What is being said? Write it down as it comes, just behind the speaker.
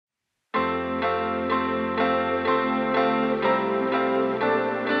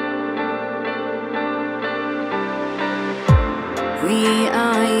We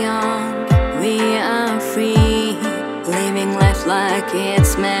are young, we are free, living life like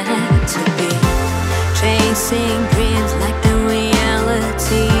it's meant to be, chasing dreams like the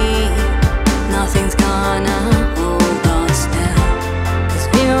reality. Nothing's gonna hold us down, 'cause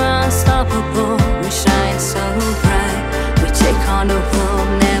we're unstoppable, we shine so bright. We take on the world,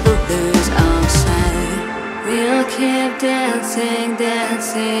 never lose our sight. We'll keep dancing,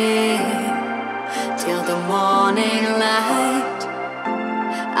 dancing till the morning light.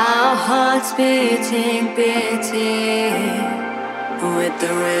 Our hearts beating, beating with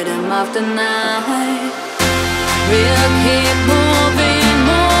the rhythm of the night. We'll keep moving,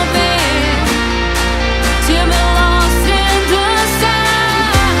 moving till we're lost in the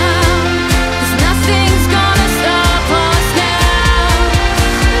sound. 'Cause nothing's gonna stop us now.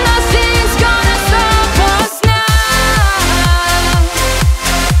 Nothing's gonna stop us now.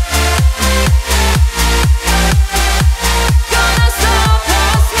 Gonna stop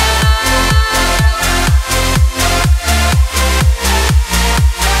us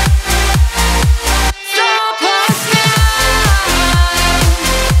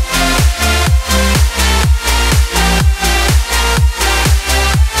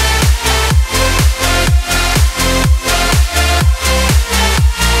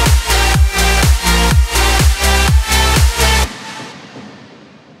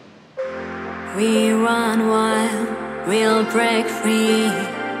we run wild, we'll break free.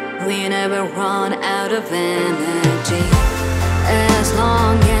 We never run out of energy. As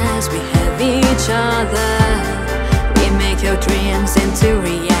long as we have each other, we make your dreams into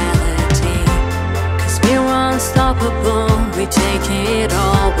reality. 'Cause we're unstoppable, we take it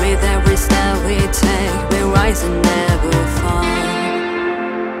all. With every step we take, we rise and never fall.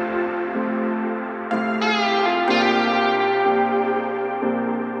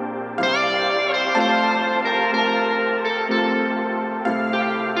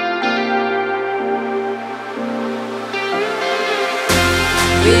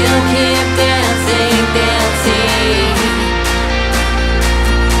 We'll keep